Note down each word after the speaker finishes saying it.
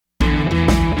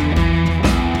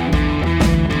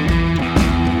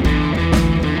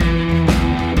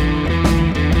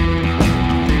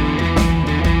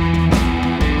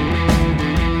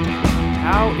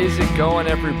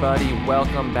going, everybody?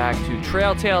 Welcome back to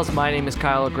Trail Tales. My name is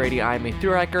Kyle O'Grady. I am a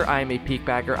thru hiker. I am a peak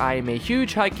bagger. I am a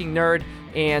huge hiking nerd.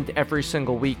 And every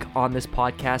single week on this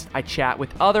podcast, I chat with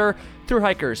other thru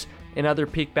hikers and other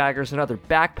peak baggers and other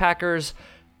backpackers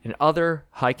and other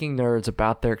hiking nerds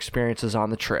about their experiences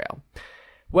on the trail.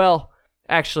 Well,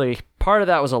 actually, part of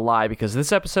that was a lie because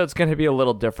this episode's going to be a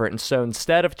little different. And so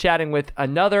instead of chatting with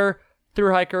another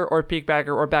thru hiker or peak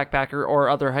bagger or backpacker or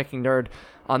other hiking nerd,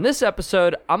 on this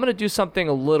episode, I'm going to do something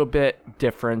a little bit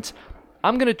different.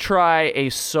 I'm going to try a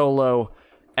solo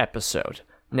episode.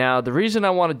 Now, the reason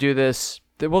I want to do this,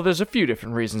 well, there's a few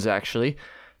different reasons, actually.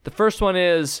 The first one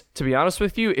is, to be honest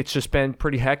with you, it's just been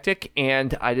pretty hectic,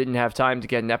 and I didn't have time to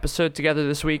get an episode together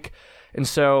this week. And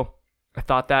so I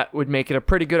thought that would make it a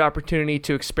pretty good opportunity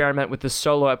to experiment with this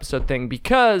solo episode thing,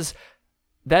 because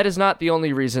that is not the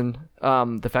only reason,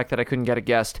 the fact that I couldn't get a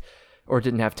guest or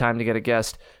didn't have time to get a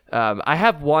guest. I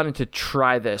have wanted to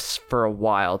try this for a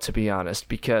while, to be honest,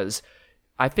 because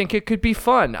I think it could be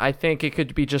fun. I think it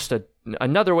could be just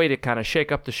another way to kind of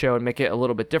shake up the show and make it a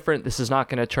little bit different. This is not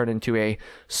going to turn into a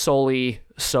solely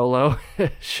solo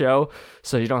show,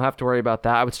 so you don't have to worry about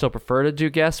that. I would still prefer to do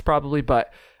guests probably,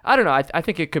 but I don't know. I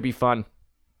think it could be fun.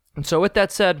 And so with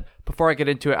that said, before I get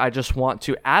into it, I just want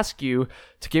to ask you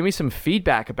to give me some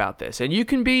feedback about this. And you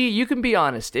can be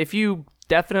honest. If you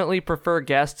definitely prefer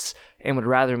guests and would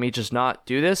rather me just not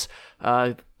do this,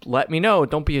 let me know.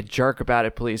 Don't be a jerk about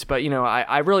it, please. But,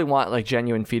 I really want like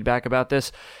genuine feedback about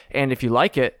this. And if you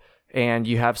like it and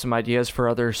you have some ideas for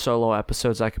other solo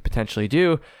episodes I could potentially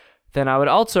do, then I would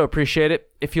also appreciate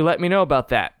it if you let me know about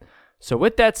that. So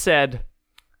with that said,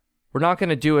 we're not going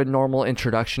to do a normal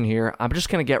introduction here. I'm just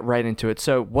going to get right into it.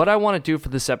 So what I want to do for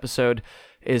this episode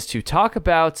is to talk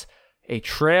about a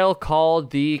trail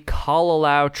called the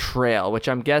Kalalau Trail, which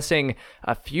I'm guessing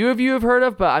a few of you have heard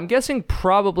of, but I'm guessing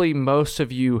probably most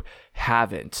of you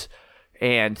haven't.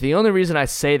 And the only reason I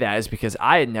say that is because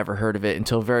I had never heard of it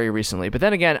until very recently. But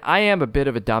then again, I am a bit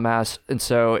of a dumbass, and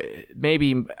so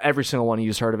maybe every single one of you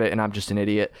has heard of it, and I'm just an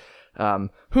idiot.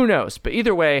 Who knows? But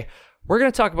either way, we're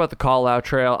going to talk about the Kalalau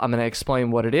Trail. I'm going to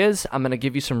explain what it is. I'm going to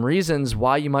give you some reasons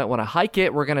why you might want to hike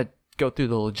it. We're going to go through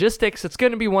the logistics. It's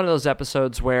going to be one of those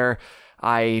episodes where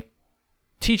I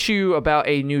teach you about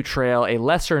a new trail, a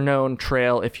lesser known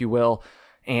trail, if you will,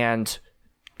 and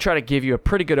try to give you a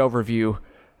pretty good overview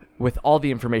with all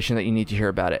the information that you need to hear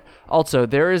about it. Also,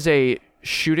 there is a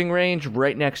shooting range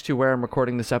right next to where I'm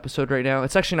recording this episode right now.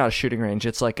 It's actually not a shooting range.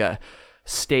 It's like a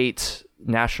state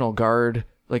National Guard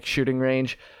like shooting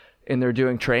range, and they're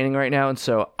doing training right now. And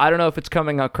so I don't know if it's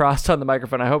coming across on the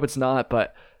microphone. I hope it's not,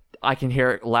 but I can hear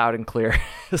it loud and clear.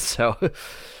 So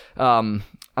I'm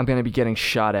going to be getting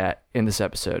shot at in this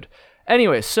episode.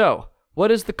 Anyway, so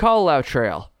what is the Kalalau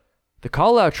Trail? The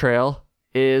Kalalau Trail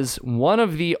is one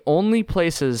of the only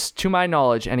places, to my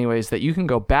knowledge anyways, that you can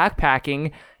go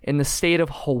backpacking in the state of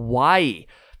Hawaii.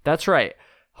 That's right.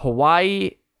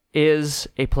 Hawaii is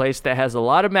a place that has a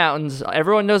lot of mountains.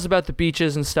 Everyone knows about the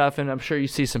beaches and stuff, and I'm sure you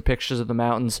see some pictures of the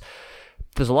mountains.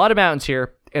 There's a lot of mountains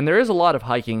here, and there is a lot of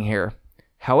hiking here.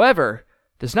 However,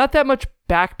 there's not that much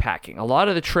backpacking. A lot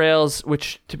of the trails,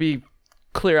 which, to be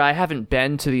clear, I haven't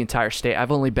been to the entire state.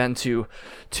 I've only been to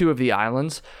 2 of the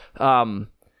islands.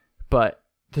 But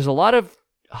there's a lot of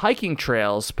hiking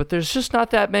trails, but there's just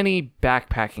not that many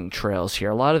backpacking trails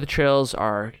here. A lot of the trails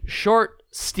are short,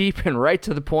 steep, and right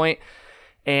to the point,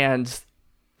 and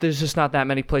there's just not that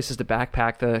many places to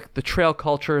backpack. The trail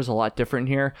culture is a lot different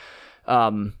here.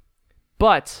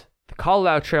 But the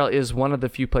Kalalau Trail is one of the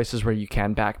few places where you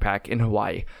can backpack in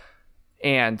Hawaii.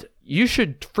 And you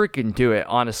should freaking do it,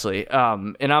 honestly.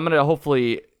 And I'm going to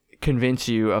hopefully convince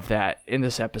you of that in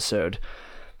this episode.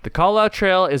 The Kalalau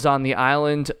Trail is on the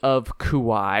island of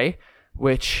Kauai,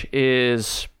 which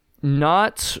is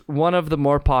not one of the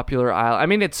more popular islands. I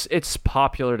mean, it's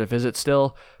popular to visit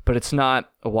still, but it's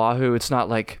not Oahu. It's not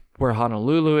like where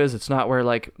Honolulu is. It's not where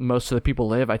like most of the people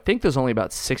live. I think there's only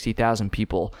about 60,000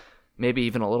 people, maybe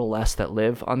even a little less, that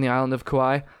live on the island of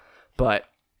Kauai. But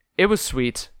it was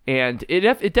sweet, and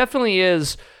it definitely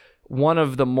is one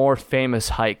of the more famous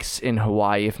hikes in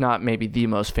Hawaii, if not maybe the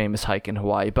most famous hike in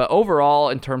Hawaii. But overall,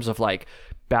 in terms of like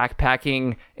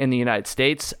backpacking in the United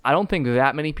States, I don't think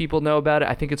that many people know about it.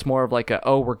 I think it's more of like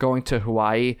we're going to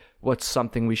Hawaii. What's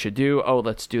something we should do? Oh,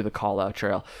 let's do the Kalalau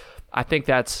Trail. I think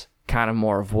that's kind of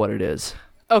more of what it is.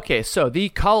 Okay, so the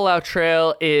Kalalau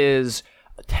Trail is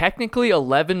technically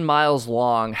 11 miles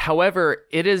long. However,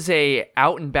 it is a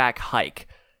out and back hike.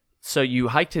 So you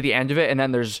hike to the end of it, and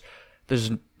then there's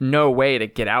no way to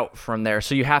get out from there.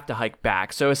 So you have to hike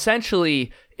back. So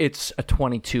essentially, it's a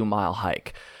 22-mile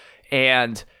hike.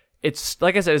 And it's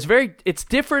like I said, it's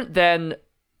different than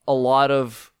a lot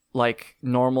of like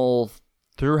normal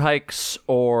through hikes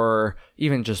or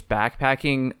even just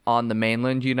backpacking on the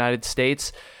mainland United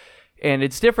States. And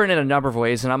it's different in a number of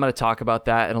ways, and I'm going to talk about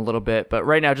that in a little bit. But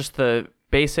right now, just the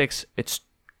basics, it's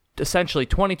essentially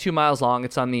 22 miles long.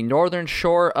 It's on the northern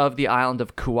shore of the island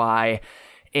of Kauai,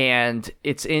 and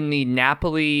it's in the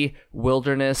Napoli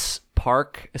Wilderness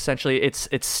Park. Essentially, it's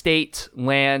state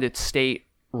land, it's state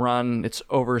run, it's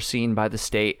overseen by the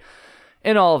state,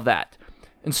 and all of that.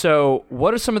 And so,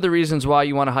 what are some of the reasons why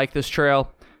you want to hike this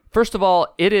trail? First of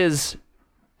all, it is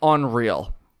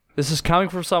unreal. This is coming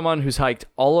from someone who's hiked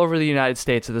all over the United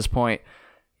States at this point.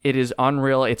 It is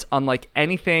unreal. It's unlike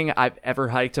anything I've ever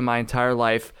hiked in my entire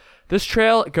life. This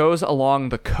trail goes along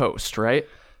the coast, right?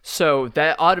 So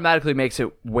that automatically makes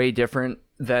it way different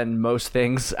than most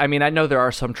things. I mean, I know there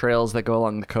are some trails that go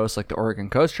along the coast, like the Oregon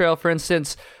Coast Trail, for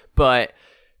instance, but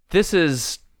this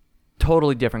is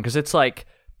totally different because it's like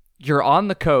you're on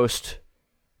the coast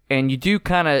and you do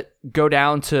kind of go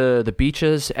down to the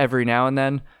beaches every now and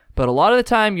then. But a lot of the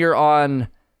time you're on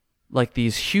like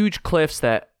these huge cliffs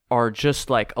that are just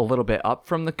like a little bit up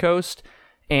from the coast.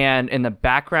 And in the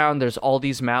background, there's all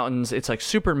these mountains. It's like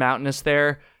super mountainous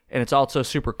there. And it's also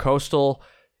super coastal.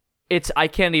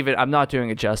 I'm not doing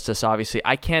it justice, obviously.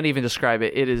 I can't even describe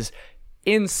it. It is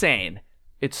insane.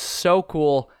 It's so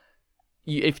cool.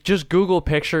 If just Google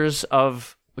pictures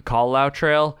of the Kalalau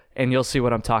Trail and you'll see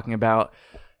what I'm talking about.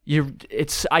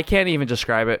 I can't even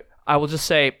describe it. I will just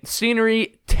say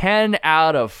scenery 10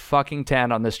 out of fucking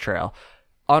 10 on this trail.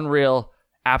 Unreal,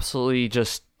 absolutely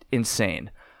just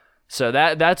insane. So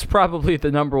that's probably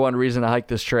the number one reason to hike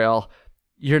this trail.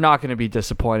 You're not going to be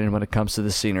disappointed when it comes to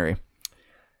the scenery.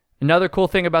 Another cool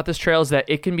thing about this trail is that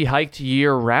it can be hiked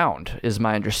year round, is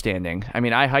my understanding. I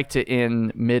mean, I hiked it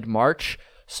in mid-March,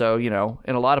 so, in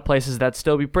a lot of places that'd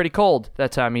still be pretty cold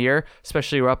that time of year,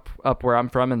 especially up where I'm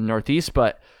from in the Northeast,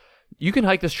 but you can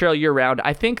hike this trail year-round.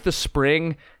 I think the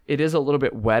spring, it is a little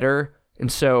bit wetter,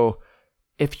 and so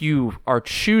if you are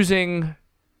choosing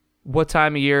what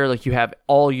time of year, like you have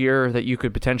all year that you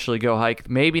could potentially go hike,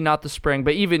 maybe not the spring,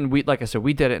 but even like I said,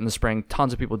 we did it in the spring.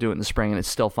 Tons of people do it in the spring, and it's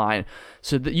still fine.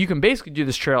 So you can basically do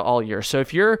this trail all year. So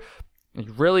if you're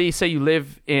really, say you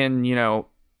live in,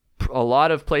 a lot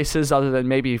of places other than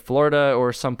maybe Florida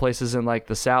or some places in like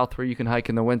the South where you can hike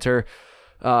in the winter,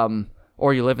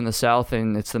 or you live in the South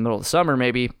and it's the middle of the summer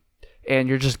maybe, and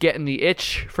you're just getting the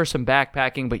itch for some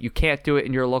backpacking, but you can't do it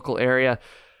in your local area,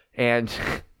 and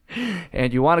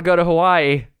you want to go to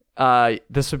Hawaii,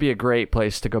 this would be a great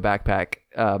place to go backpack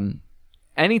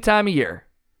any time of year.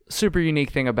 Super unique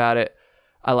thing about it.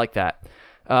 I like that.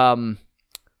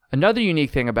 Another unique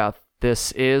thing about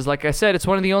this is, like I said, it's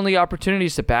one of the only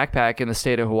opportunities to backpack in the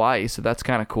state of Hawaii, so that's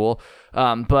kind of cool.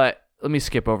 But let me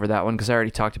skip over that one because I already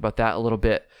talked about that a little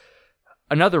bit.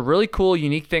 Another really cool,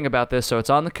 unique thing about this, so it's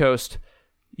on the coast.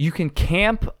 You can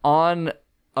camp on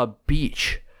a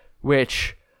beach,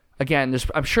 which, again,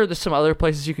 I'm sure there's some other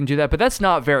places you can do that, but that's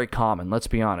not very common, let's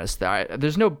be honest.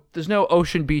 There's no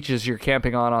ocean beaches you're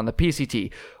camping on the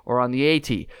PCT or on the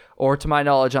AT or, to my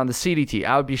knowledge, on the CDT.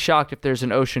 I would be shocked if there's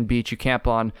an ocean beach you camp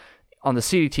on the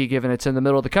CDT, given it's in the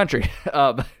middle of the country.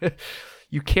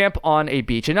 You camp on a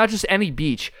beach, and not just any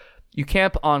beach. You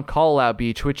camp on Kalalau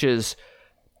Beach, which is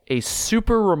a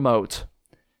super remote.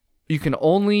 You can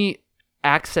only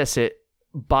access it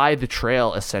by the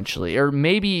trail, essentially, or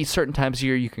maybe certain times of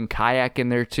year you can kayak in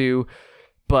there too,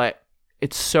 but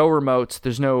it's so remote.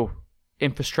 There's no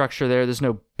infrastructure there. There's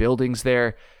no buildings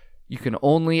there. You can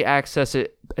only access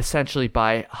it essentially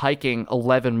by hiking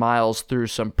 11 miles through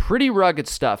some pretty rugged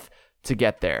stuff to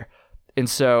get there. And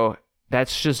so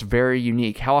that's just very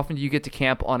unique. How often do you get to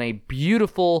camp on a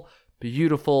beautiful,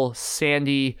 beautiful,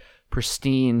 sandy,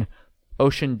 pristine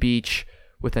ocean beach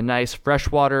with a nice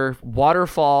freshwater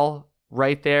waterfall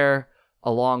right there,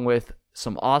 along with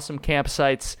some awesome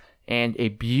campsites and a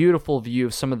beautiful view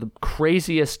of some of the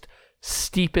craziest,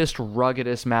 steepest,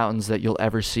 ruggedest mountains that you'll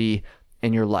ever see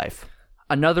in your life.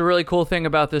 Another really cool thing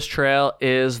about this trail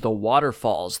is the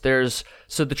waterfalls.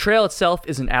 So the trail itself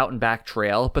is an out and back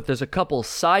trail, but there's a couple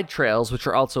side trails which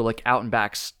are also like out and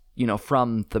backs,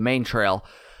 from the main trail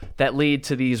that lead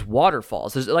to these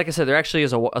waterfalls. Like I said, there actually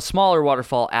is a smaller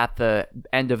waterfall at the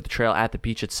end of the trail at the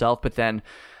beach itself, but then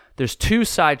there's two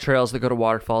side trails that go to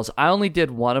waterfalls. I only did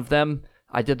one of them.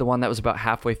 I did the one that was about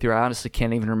halfway through. I honestly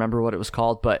can't even remember what it was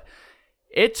called, but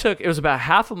it was about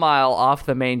half a mile off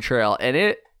the main trail, and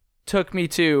it took me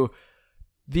to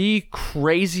the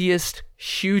craziest,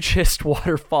 hugest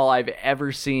waterfall I've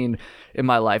ever seen in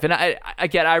my life. And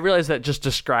I realize that just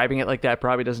describing it like that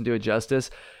probably doesn't do it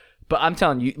justice, But I'm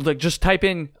telling you, like, just type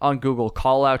in on Google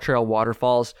Kalalau Trail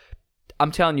waterfalls.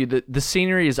 I'm telling you, the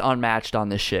scenery is unmatched on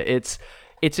this shit.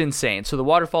 It's insane. So the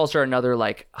waterfalls are another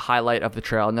like highlight of the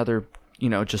trail, another,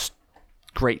 just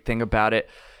great thing about it.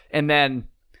 And then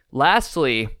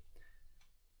lastly,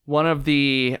 one of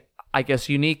the, I guess,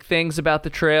 unique things about the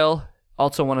trail,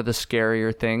 also one of the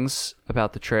scarier things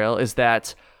about the trail, is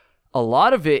that a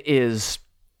lot of it is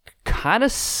kind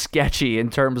of sketchy in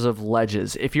terms of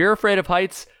ledges. If you're afraid of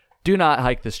heights, do not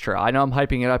hike this trail. I know I'm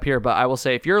hyping it up here, but I will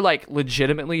say if you're like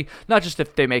legitimately, not just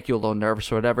if they make you a little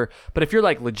nervous or whatever, but if you're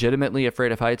like legitimately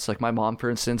afraid of heights, like my mom, for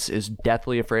instance, is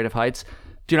deathly afraid of heights,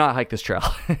 do not hike this trail.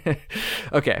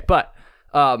 Okay, but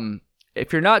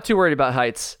if you're not too worried about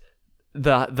heights,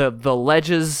 the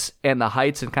ledges and the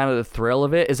heights and kind of the thrill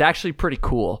of it is actually pretty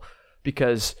cool,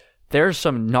 because there's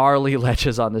some gnarly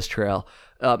ledges on this trail.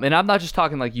 And I'm not just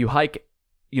talking like you hike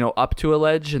up to a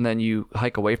ledge and then you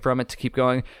hike away from it to keep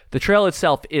going. The trail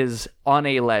itself is on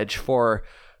a ledge for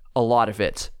a lot of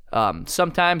it.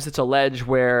 Sometimes it's a ledge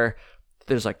where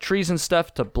there's like trees and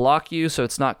stuff to block you, so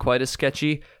it's not quite as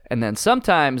sketchy. And then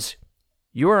sometimes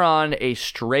you're on a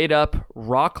straight up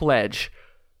rock ledge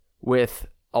with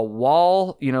a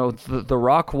wall, the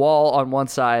rock wall on one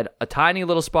side, a tiny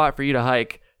little spot for you to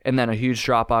hike, and then a huge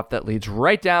drop off that leads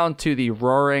right down to the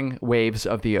roaring waves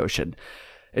of the ocean.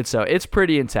 And so it's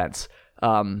pretty intense.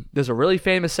 There's a really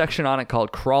famous section on it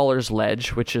called Crawler's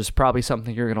Ledge, which is probably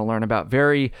something you're going to learn about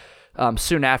very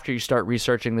soon after you start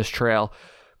researching this trail.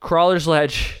 Crawler's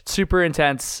Ledge, super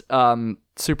intense,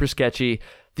 super sketchy.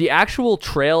 The actual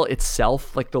trail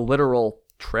itself, like the literal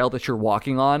trail that you're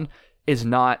walking on, is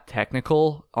not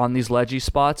technical on these ledgy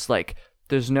spots. Like,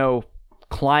 there's no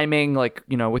climbing, like,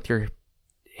 with your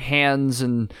hands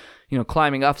and,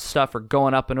 climbing up stuff or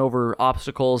going up and over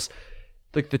obstacles.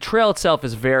 Like, the trail itself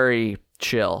is very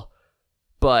chill,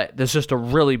 but there's just a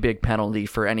really big penalty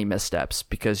for any missteps,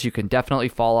 because you can definitely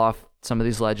fall off some of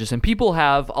these ledges. And people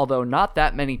have, although not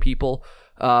that many people,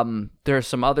 there are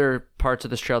some other parts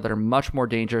of this trail that are much more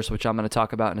dangerous, which I'm going to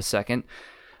talk about in a second.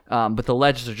 But the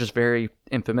ledges are just very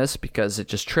infamous because it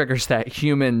just triggers that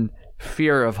human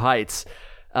fear of heights.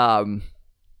 And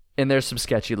there's some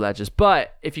sketchy ledges.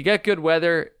 But if you get good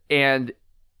weather and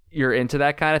you're into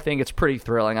that kind of thing, it's pretty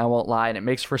thrilling, I won't lie, and it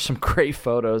makes for some great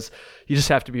photos. You just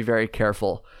have to be very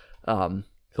careful. The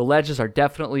ledges are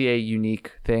definitely a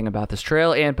unique thing about this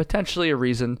trail, and potentially a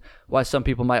reason why some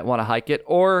people might want to hike it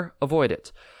or avoid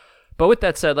it. But with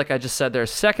that said, like I just said there a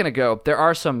second ago,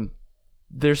 there's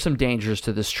some dangers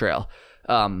to this trail.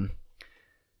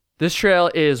 This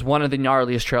trail is one of the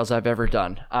gnarliest trails I've ever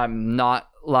done. I'm not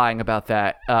lying about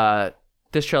that.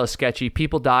 This trail is sketchy.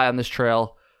 People die on this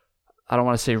trail. I don't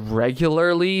want to say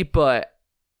regularly, but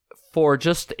for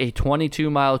just a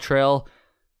 22-mile trail,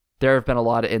 there have been a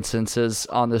lot of instances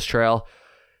on this trail.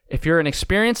 If you're an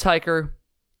experienced hiker,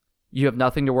 you have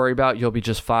nothing to worry about. You'll be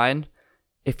just fine.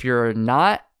 If you're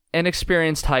not an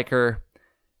experienced hiker,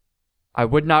 I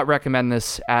would not recommend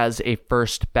this as a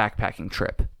first backpacking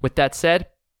trip. With that said,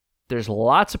 there's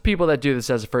lots of people that do this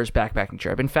as a first backpacking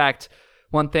trip. In fact,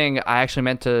 one thing I actually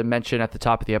meant to mention at the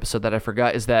top of the episode that I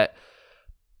forgot is that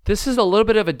this is a little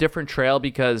bit of a different trail,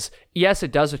 because yes,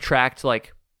 it does attract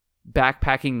like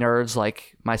backpacking nerds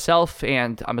like myself,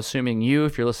 and I'm assuming you,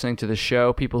 if you're listening to this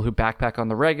show, people who backpack on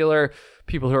the regular,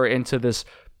 people who are into this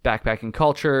backpacking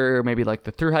culture, maybe like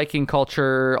the thru hiking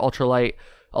culture, ultralight,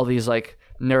 all these like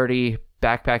nerdy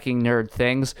backpacking nerd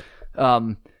things.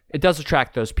 It does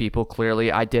attract those people,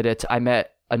 clearly. I did it. I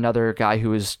met another guy who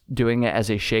was doing it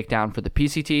as a shakedown for the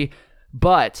PCT,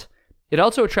 but it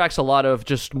also attracts a lot of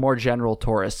just more general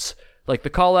tourists. Like, the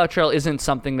Kalalau Trail isn't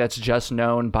something that's just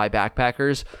known by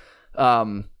backpackers.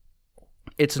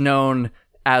 It's known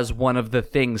as one of the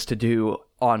things to do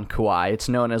on Kauai. It's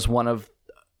known as one of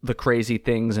the crazy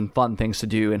things and fun things to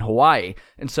do in Hawaii.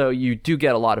 And so you do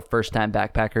get a lot of first-time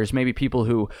backpackers, maybe people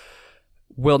who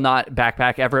will not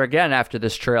backpack ever again after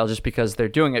this trail just because they're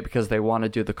doing it because they want to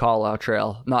do the Kalalau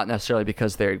Trail, not necessarily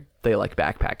because they like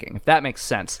backpacking, if that makes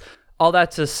sense. All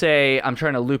that to say, I'm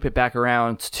trying to loop it back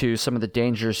around to some of the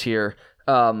dangers here.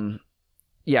 All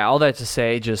that to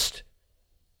say, just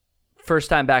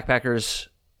first-time backpackers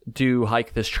do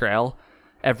hike this trail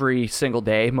every single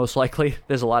day, most likely.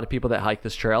 There's a lot of people that hike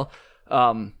this trail.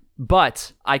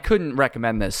 But I couldn't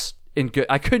recommend this in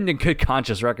good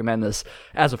conscience recommend this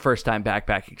as a first-time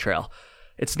backpacking trail.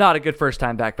 It's not a good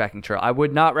first-time backpacking trail. I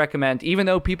would not recommend, even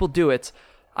though people do it,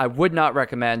 I would not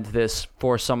recommend this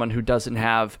for someone who doesn't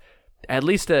have at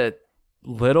least a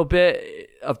little bit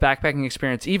of backpacking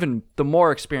experience. Even the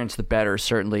more experience, the better,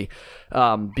 certainly,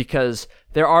 because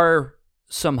there are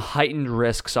some heightened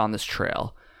risks on this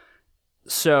trail.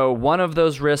 So one of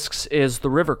those risks is the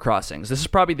river crossings. This is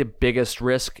probably the biggest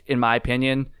risk, in my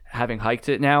opinion, having hiked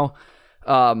it now,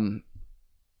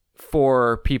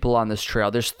 for people on this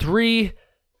trail. There's 3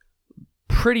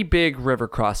 pretty big river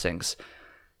crossings.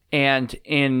 And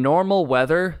in normal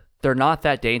weather, they're not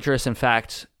that dangerous. In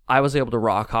fact, I was able to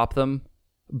rock hop them.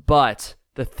 But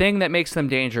the thing that makes them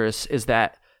dangerous is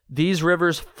that these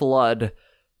rivers flood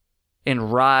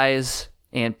and rise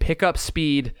and pick up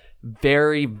speed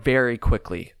very, very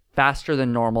quickly, faster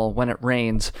than normal when it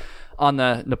rains on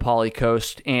the Nepali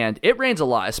coast. And it rains a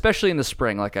lot, especially in the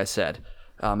spring, like I said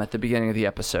at the beginning of the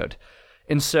episode.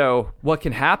 And so what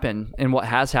can happen, and what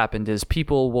has happened, is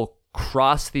people will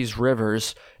cross these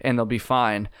rivers and they'll be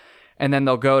fine. And then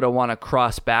they'll go to want to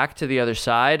cross back to the other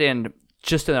side. And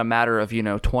just in a matter of,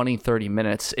 20, 30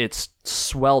 minutes, it's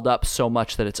swelled up so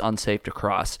much that it's unsafe to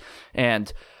cross.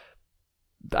 And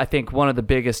I think one of the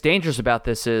biggest dangers about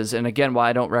this is, and again, why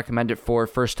I don't recommend it for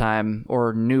first time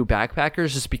or new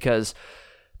backpackers, is because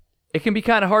it can be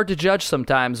kind of hard to judge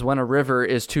sometimes when a river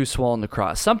is too swollen to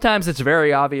cross. Sometimes it's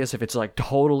very obvious if it's like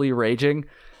totally raging,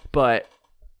 but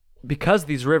because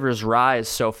these rivers rise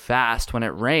so fast when it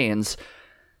rains,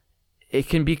 it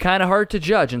can be kind of hard to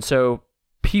judge. And so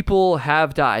people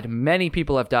have died. Many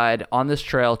people have died on this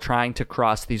trail trying to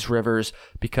cross these rivers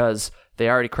because they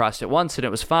already crossed it once and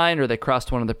it was fine, or they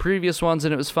crossed one of the previous ones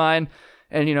and it was fine.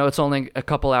 And, it's only a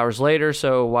couple hours later,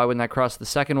 so why wouldn't I cross the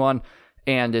second one?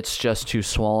 And it's just too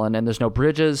swollen and there's no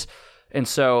bridges. And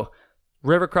so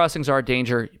river crossings are a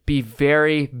danger. Be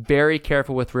very, very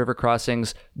careful with river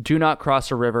crossings. Do not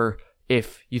cross a river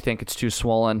if you think it's too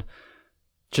swollen.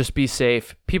 Just be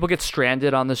safe. People get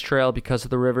stranded on this trail because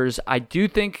of the rivers. I do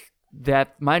think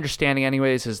that, my understanding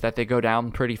anyways, is that they go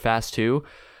down pretty fast too.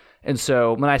 And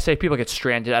so when I say people get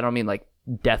stranded, I don't mean like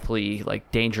deathly,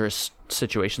 like dangerous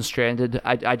situation stranded.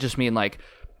 I just mean like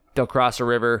they'll cross a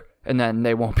river and then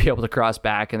they won't be able to cross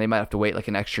back and they might have to wait like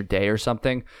an extra day or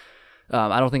something.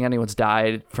 I don't think anyone's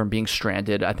died from being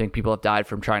stranded. I think people have died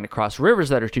from trying to cross rivers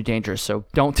that are too dangerous. So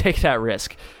don't take that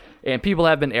risk. And people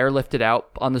have been airlifted out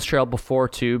on this trail before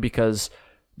too, because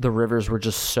the rivers were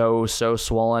just so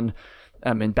swollen.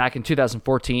 And back in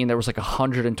 2014, there was like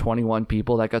 121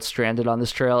 people that got stranded on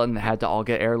this trail and had to all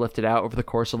get airlifted out over the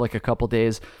course of like a couple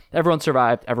days. Everyone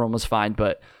survived. Everyone was fine,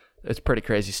 but it's pretty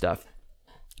crazy stuff.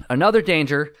 Another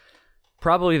danger,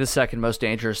 probably the second most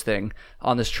dangerous thing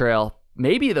on this trail,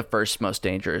 maybe the first most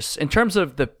dangerous. In terms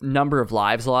of the number of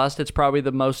lives lost, it's probably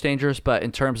the most dangerous, but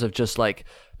in terms of just like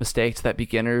mistakes that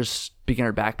beginner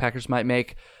backpackers might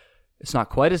make, it's not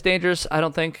quite as dangerous, I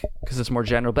don't think, because it's more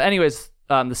general. But anyways,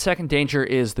 the second danger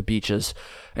is the beaches.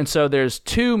 And so there's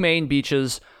 2 main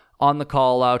beaches on the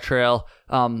Kalalau Trail.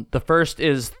 The first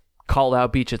is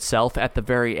Kalalau Beach itself at the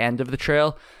very end of the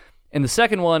trail. And the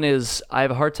second one is, I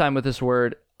have a hard time with this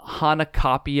word,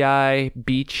 Hanakapiai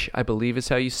Beach, I believe is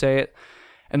how you say it.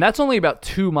 And that's only about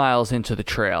 2 miles into the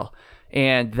trail.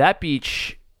 And that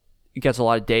beach gets a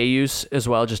lot of day use as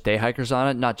well, just day hikers on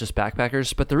it, not just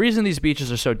backpackers. But the reason these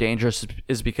beaches are so dangerous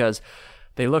is because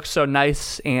they look so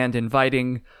nice and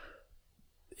inviting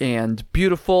and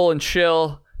beautiful and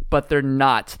chill, but they're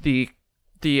not. The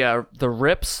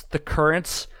rips, the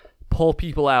currents pull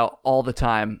people out all the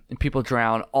time, and people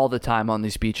drown all the time on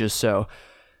these beaches. So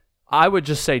I would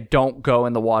just say don't go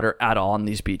in the water at all on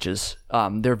these beaches.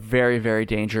 They're very, very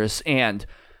dangerous. And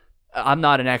I'm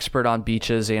not an expert on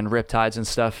beaches and riptides and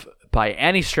stuff by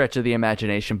any stretch of the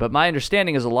imagination, but my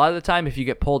understanding is a lot of the time if you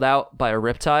get pulled out by a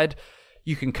riptide,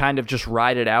 you can kind of just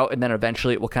ride it out and then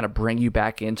eventually it will kind of bring you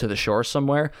back into the shore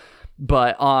somewhere.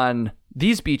 But on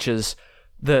these beaches,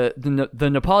 the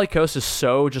Nepali coast is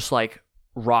so just like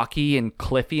rocky and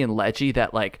cliffy and ledgy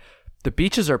that like the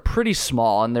beaches are pretty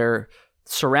small and they're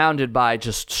surrounded by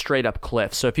just straight up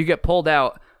cliffs. So if you get pulled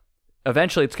out,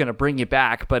 eventually it's going to bring you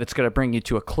back, but it's going to bring you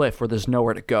to a cliff where there's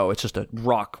nowhere to go. It's just a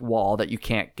rock wall that you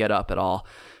can't get up at all.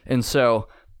 And so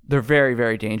they're very,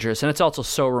 very dangerous. And it's also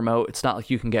so remote. It's not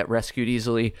like you can get rescued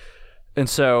easily. And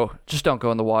so just don't go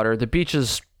in the water. The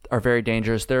beaches are very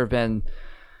dangerous. There have been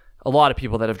a lot of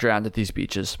people that have drowned at these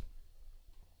beaches.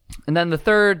 And then the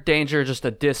third danger, just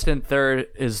a distant third,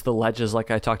 is the ledges like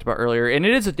I talked about earlier. And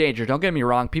it is a danger. Don't get me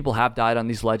wrong. People have died on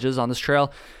these ledges on this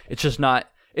trail. I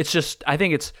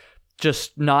think it's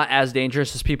just not as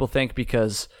dangerous as people think,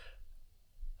 because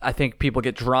I think people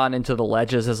get drawn into the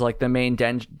ledges as like the main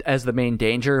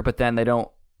danger, but then they don't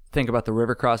think about the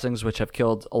river crossings, which have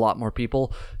killed a lot more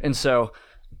people. And so,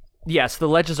 yes, the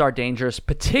ledges are dangerous,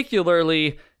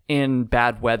 particularly in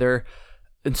bad weather.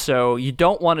 And so you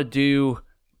don't want to do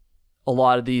a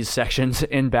lot of these sections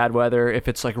in bad weather if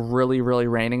it's like really, really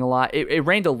raining a lot. It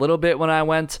rained a little bit when I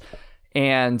went,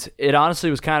 And it honestly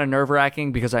was kind of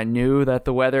nerve-wracking because I knew that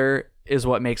the weather is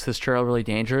what makes this trail really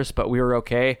dangerous, but we were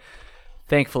okay,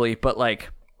 thankfully. But like,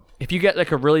 if you get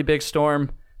like a really big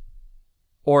storm,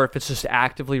 or if it's just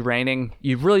actively raining,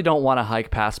 you really don't want to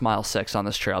hike past mile 6 on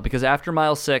this trail, because after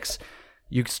mile 6,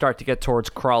 you start to get towards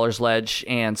Crawler's Ledge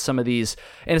and some of these,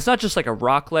 and it's not just like a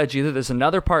rock ledge either. There's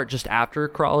another part just after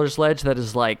Crawler's Ledge that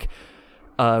is like,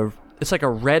 it's like a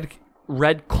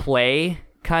red clay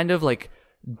kind of like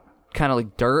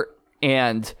dirt,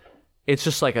 and it's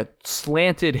just like a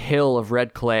slanted hill of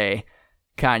red clay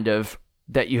kind of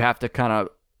that you have to kind of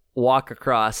walk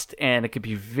across, and it could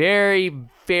be very,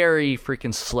 very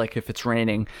freaking slick if it's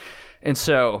raining. And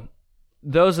so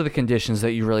those are the conditions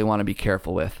that you really want to be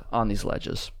careful with on these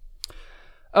ledges.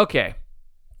 Okay,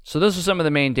 so those are some of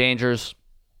the main dangers.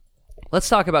 Let's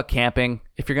talk about camping.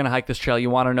 If you're going to hike this trail, you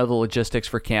want to know the logistics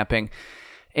for camping.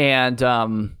 And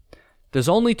there's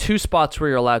only 2 spots where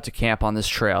you're allowed to camp on this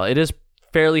trail. It is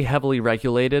fairly heavily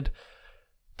regulated.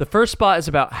 The first spot is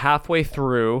about halfway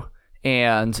through,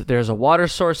 and there's a water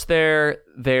source there.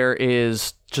 There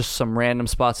is just some random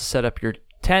spots to set up your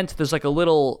tent. There's like a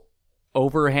little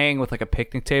overhang with like a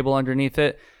picnic table underneath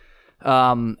it.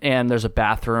 And there's a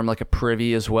bathroom, like a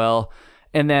privy as well.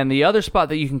 And then the other spot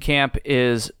that you can camp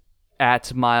is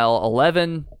at mile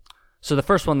 11. So the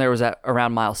first one there was at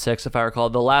around mile 6, if I recall.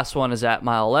 The last one is at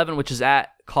mile 11, which is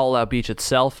at Kalalau Beach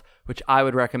itself, which I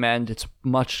would recommend. It's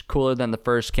much cooler than the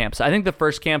first campsite. I think the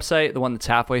first campsite, the one that's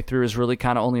halfway through, is really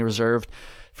kind of only reserved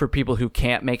for people who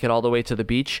can't make it all the way to the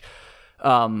beach,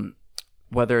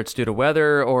 whether it's due to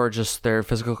weather or just their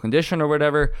physical condition or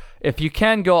whatever. If you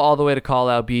can go all the way to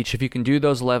Kalalau Beach, if you can do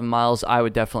those 11 miles, I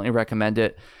would definitely recommend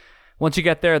it. Once you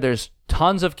get there, there's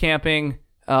tons of camping.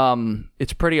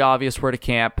 It's pretty obvious where to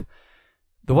camp.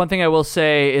 The one thing I will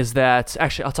say is that,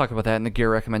 actually, I'll talk about that in the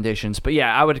gear recommendations, but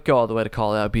yeah, I would go all the way to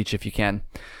Kalalau Beach if you can.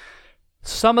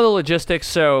 Some of the logistics,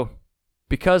 so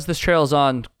because this trail is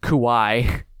on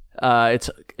Kauai,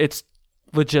 it's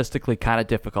logistically kind of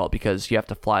difficult because you have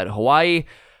to fly to Hawaii.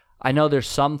 I know there's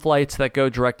some flights that go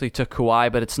directly to Kauai,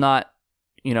 but it's not,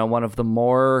 one of the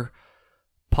more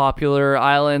popular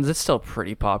islands. It's still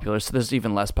pretty popular, so there's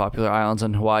even less popular islands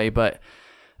in Hawaii, but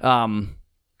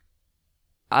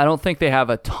I don't think they have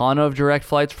a ton of direct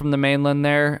flights from the mainland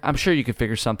there. I'm sure you could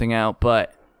figure something out,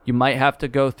 but you might have to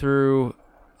go through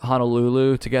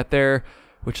Honolulu to get there,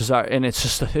 and it's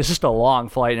just a long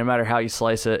flight no matter how you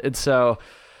slice it. And so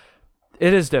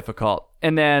it is difficult.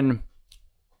 And then,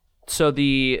 so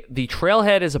the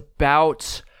trailhead is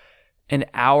about an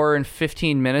hour and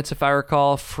 15 minutes, if I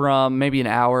recall, maybe an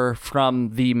hour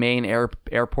from the main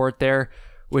airport there,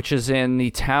 which is in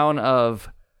the town of,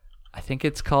 I think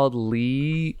it's called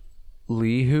Lihu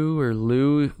or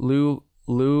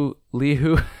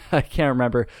Lihu. I can't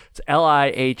remember. It's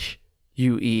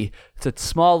Lihue. It's a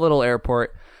small little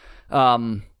airport.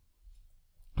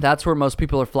 That's where most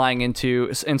people are flying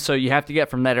into. And so you have to get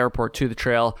from that airport to the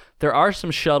trail. There are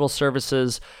some shuttle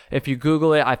services. If you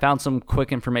Google it, I found some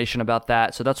quick information about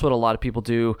that. So that's what a lot of people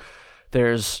do.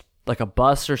 There's like a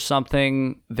bus or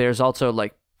something. There's also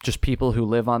like just people who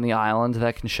live on the island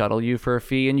that can shuttle you for a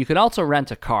fee, and you can also rent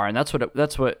a car, and that's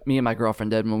what me and my girlfriend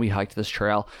did when we hiked this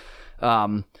trail.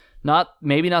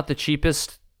 Maybe not the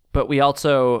cheapest, but we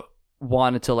also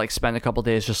wanted to like spend a couple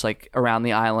days just like around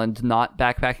the island, not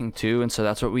backpacking too, and so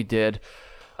that's what we did.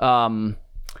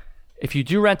 If you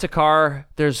do rent a car,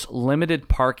 there's limited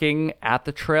parking at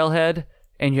the trailhead,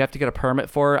 and you have to get a permit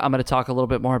for it. I'm going to talk a little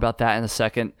bit more about that in a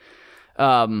second.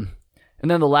 And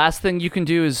then the last thing you can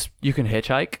do is you can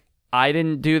hitchhike. I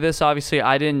didn't do this, obviously.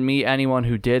 I didn't meet anyone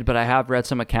who did, but I have read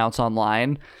some accounts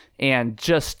online, and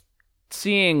just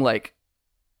seeing like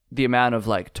the amount of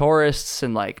like tourists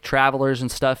and like travelers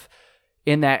and stuff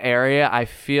in that area, I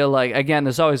feel like, again,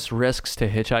 there's always risks to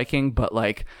hitchhiking, but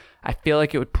like I feel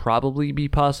like it would probably be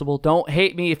possible. Don't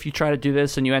hate me if you try to do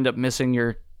this and you end up missing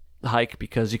your hike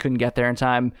because you couldn't get there in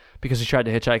time because you tried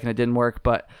to hitchhike and it didn't work,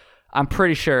 but I'm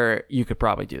pretty sure you could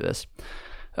probably do this.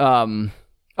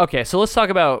 Okay, so let's talk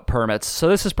about permits. So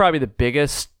this is probably the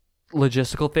biggest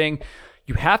logistical thing.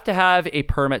 You have to have a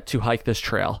permit to hike this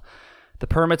trail. The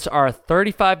permits are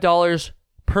 $35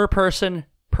 per person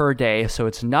per day, so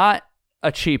it's not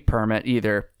a cheap permit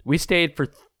either. We stayed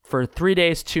for 3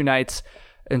 days, 2 nights,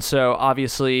 and so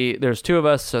obviously there's 2 of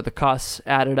us, so the costs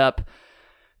added up.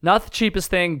 Not the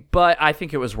cheapest thing, but I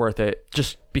think it was worth it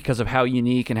just because of how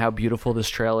unique and how beautiful this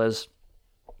trail is.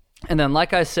 And then,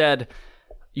 like I said,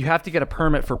 you have to get a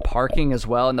permit for parking as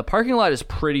well. And the parking lot is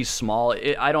pretty small.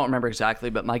 I don't remember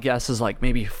exactly, but my guess is like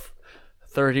maybe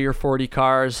 30 or 40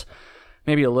 cars,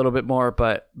 maybe a little bit more,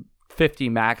 but 50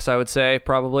 max, I would say,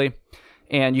 probably.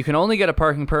 and you can only get a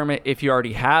parking permit if you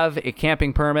already have a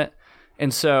camping permit.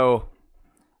 And so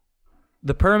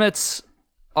the permits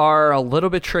are a little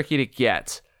bit tricky to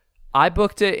get. I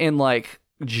booked it in like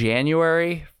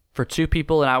January for 2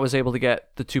 people, and I was able to get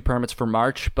the 2 permits for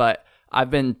March, but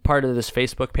I've been part of this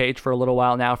Facebook page for a little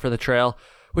while now for the trail,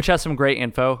 which has some great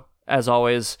info, as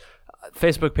always.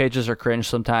 Facebook pages are cringe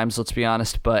sometimes, let's be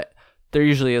honest, but there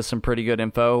usually is some pretty good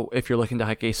info if you're looking to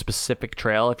hike a specific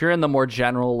trail. If you're in the more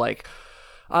general, like,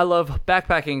 I love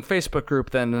backpacking Facebook group,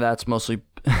 then that's mostly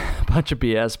a bunch of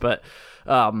BS, but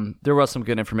there was some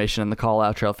good information in the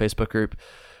Kalalau Trail Facebook group.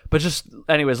 But just,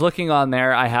 anyways, looking on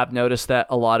there, I have noticed that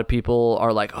a lot of people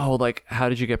are like, oh, like, how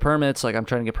did you get permits? Like, I'm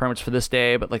trying to get permits for this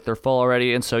day, but, like, they're full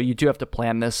already. And so you do have to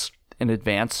plan this in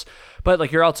advance. But,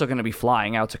 like, you're also going to be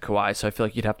flying out to Kauai, so I feel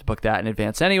like you'd have to book that in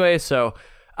advance anyway. So,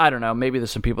 I don't know. Maybe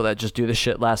there's some people that just do this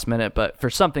shit last minute. But for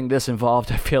something this involved,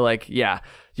 I feel like, yeah,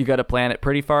 you got to plan it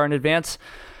pretty far in advance.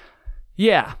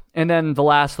 Yeah. And then the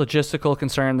last logistical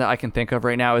concern that I can think of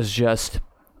right now is just,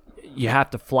 you have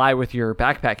to fly with your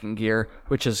backpacking gear,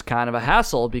 which is kind of a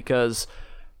hassle because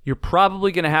you're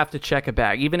probably going to have to check a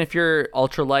bag. Even if you're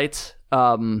ultralight,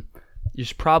 you're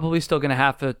probably still going to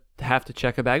have to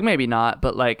check a bag. Maybe not,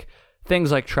 but like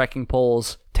things like trekking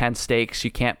poles, tent stakes,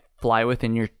 you can't fly with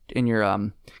in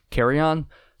your carry-on,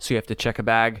 so you have to check a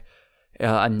bag,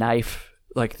 a knife,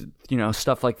 like, you know,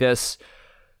 stuff like this.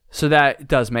 So that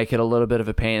does make it a little bit of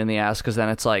a pain in the ass, because then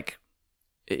it's like,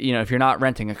 you know, if you're not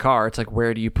renting a car, it's like,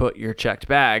 where do you put your checked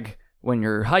bag when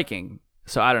you're hiking?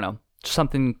 So I don't know.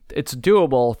 Something, it's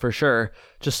doable for sure,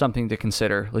 just something to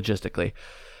consider logistically.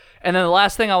 And then the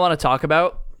last thing I want to talk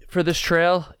about for this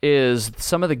trail is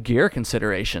some of the gear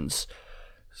considerations,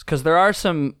 because there are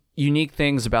some unique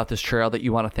things about this trail that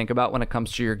you want to think about when it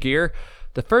comes to your gear.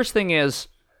 The first thing is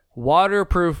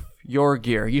waterproof your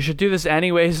gear. You should do this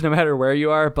anyways, no matter where you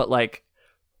are, but like,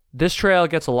 this trail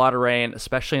gets a lot of rain,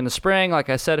 especially in the spring, like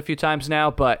I said a few times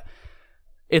now, but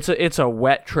it's a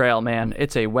wet trail, man.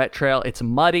 It's a wet trail. It's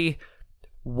muddy.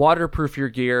 Waterproof your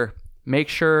gear. Make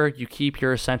sure you keep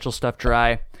your essential stuff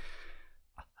dry.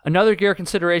 Another gear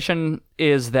consideration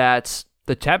is that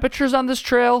the temperatures on this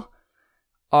trail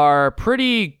are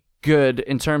pretty good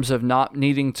in terms of not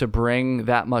needing to bring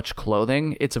that much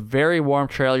clothing. It's a very warm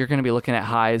trail. You're going to be looking at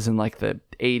highs in like the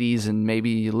 80s and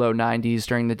maybe low 90s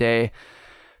during the day.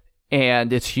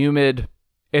 And it's humid.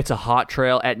 It's a hot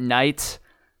trail at night.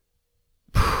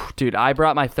 Dude, I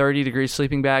brought my 30-degree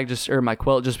sleeping bag, or my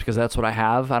quilt, just because that's what I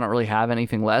have. I don't really have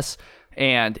anything less.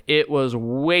 And it was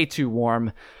way too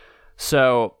warm.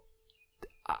 So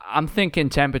I'm thinking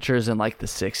temperatures in like the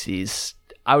 60s.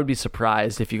 I would be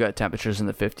surprised if you got temperatures in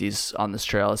the 50s on this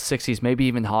trail. 60s, maybe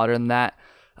even hotter than that.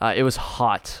 It was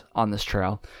hot on this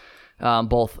trail,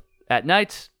 both at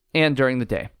night and during the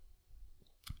day.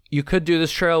 You could do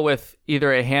this trail with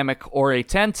either a hammock or a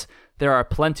tent. There are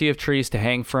plenty of trees to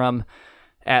hang from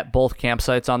at both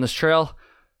campsites on this trail.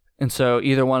 And so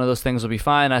either one of those things will be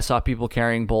fine. I saw people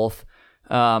carrying both.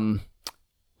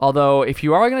 Although if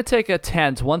you are going to take a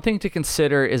tent, one thing to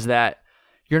consider is that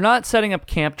you're not setting up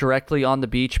camp directly on the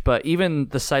beach, but even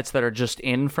the sites that are just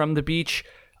in from the beach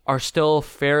are still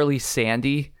fairly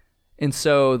sandy. And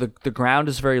so the ground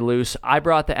is very loose. I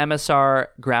brought the MSR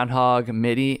Groundhog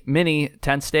mini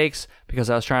tent stakes because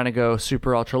I was trying to go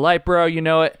super ultra light, bro. You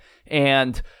know it.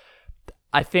 And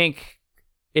I think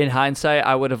in hindsight,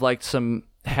 I would have liked some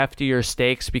heftier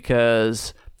stakes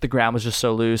because the ground was just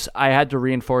so loose. I had to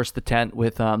reinforce the tent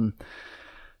with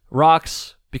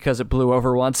rocks because it blew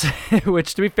over once,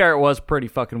 which to be fair, it was pretty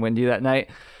fucking windy that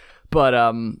night. But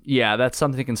yeah, that's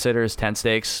something to consider is tent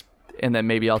stakes. And then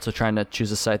maybe also trying to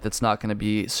choose a site that's not going to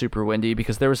be super windy,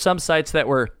 because there were some sites that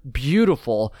were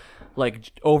beautiful,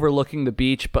 like overlooking the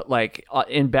beach, but like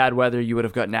in bad weather, you would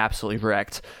have gotten absolutely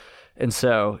wrecked. And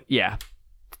so, yeah,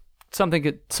 something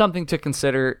to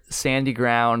consider. Sandy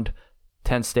ground,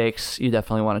 tent stakes. You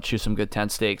definitely want to choose some good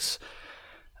tent stakes.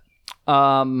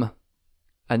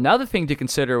 Another thing to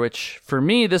consider, which for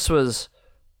me, this was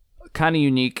kind of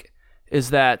unique,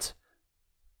 is that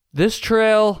this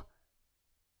trail,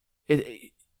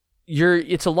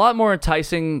 it's a lot more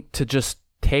enticing to just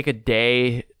take a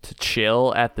day to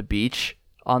chill at the beach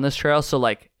on this trail. So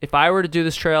like if I were to do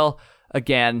this trail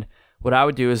again, what I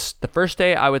would do is the first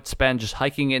day I would spend just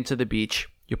hiking into the beach.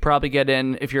 You'll probably get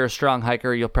in, if you're a strong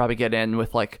hiker, you'll probably get in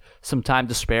with like some time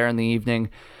to spare in the evening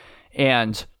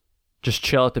and just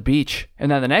chill at the beach. And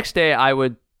then the next day I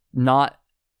would not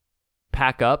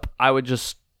pack up. I would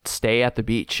just stay at the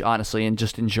beach, honestly, and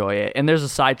just enjoy it. And there's a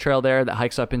side trail there that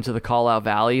hikes up into the Kalalau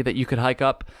Valley that you could hike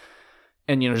up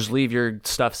and, you know, just leave your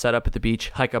stuff set up at the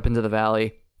beach, hike up into the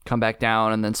valley, come back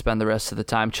down, and then spend the rest of the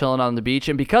time chilling on the beach.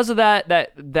 And because of that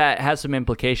has some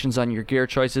implications on your gear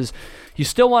choices. You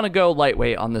still want to go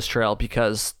lightweight on this trail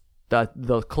because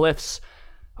the cliffs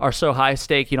are so high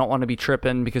stake. You don't want to be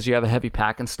tripping because you have a heavy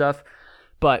pack and stuff.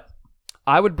 But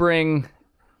I would bring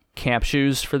camp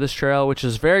shoes for this trail, which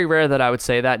is very rare that I would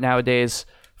say that nowadays.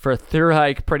 For a through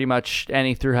hike, pretty much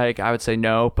any through hike, I would say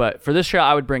no. But for this trail,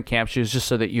 I would bring camp shoes just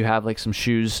so that you have like some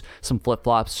shoes, some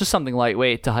flip-flops, just something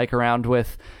lightweight to hike around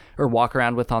with or walk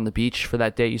around with on the beach for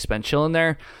that day you spend chilling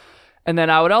there. And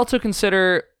then I would also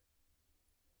consider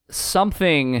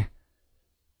something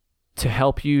to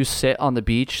help you sit on the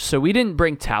beach. So we didn't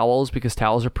bring towels because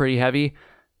towels are pretty heavy.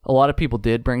 A lot of people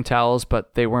did bring towels,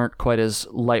 but they weren't quite as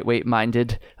lightweight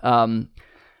minded.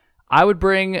 I would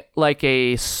bring like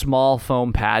a small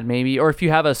foam pad maybe, or if you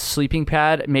have a sleeping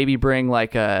pad, maybe bring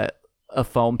like a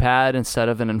foam pad instead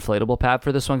of an inflatable pad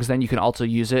for this one, because then you can also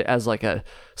use it as like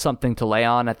something to lay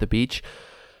on at the beach.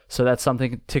 So that's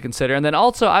something to consider. And then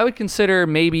also I would consider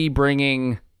maybe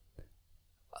bringing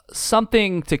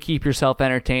something to keep yourself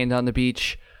entertained on the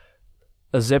beach.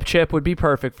 A zip chip would be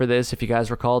perfect for this. If you guys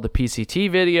recall the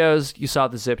PCT videos, you saw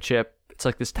the zip chip. It's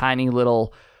like this tiny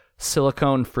little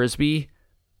silicone frisbee,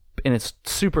 and it's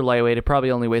super lightweight. It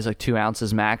probably only weighs like 2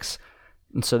 ounces max.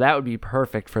 And so that would be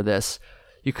perfect for this.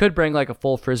 You could bring like a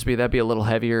full frisbee. That'd be a little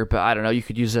heavier, but I don't know. You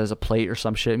could use it as a plate or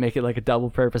some shit. Make it like a double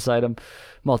purpose item,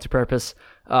 multi-purpose.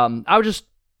 I would just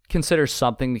consider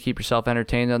something to keep yourself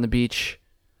entertained on the beach,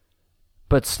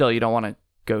 but still you don't want to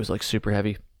go like super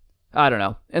heavy. I don't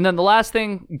know. And then the last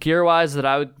thing gear-wise that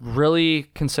I would really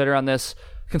consider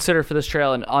for this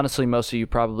trail, and honestly most of you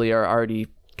probably are already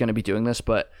going to be doing this,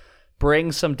 but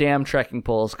bring some damn trekking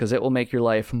poles because it will make your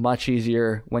life much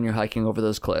easier when you're hiking over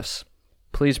those cliffs.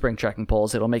 Please bring trekking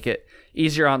poles. It'll make it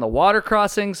easier on the water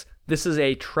crossings. This is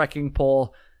a trekking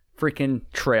pole freaking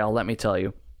trail, let me tell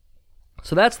you.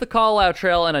 So that's the Kalalau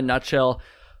Trail in a nutshell.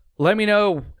 Let me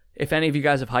know if any of you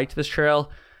guys have hiked this trail.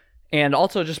 And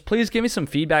also just please give me some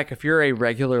feedback if you're a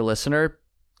regular listener.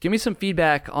 Give me some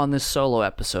feedback on this solo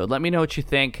episode. Let me know what you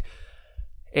think.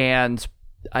 And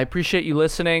I appreciate you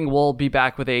listening. We'll be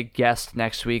back with a guest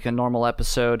next week, a normal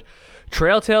episode.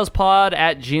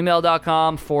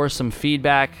 trailtalespod@gmail.com for some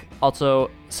feedback. Also,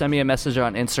 send me a message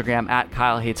on Instagram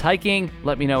 @KyleHatesHiking.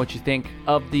 Let me know what you think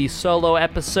of the solo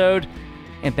episode.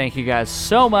 And thank you guys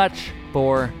so much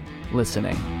for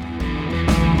listening.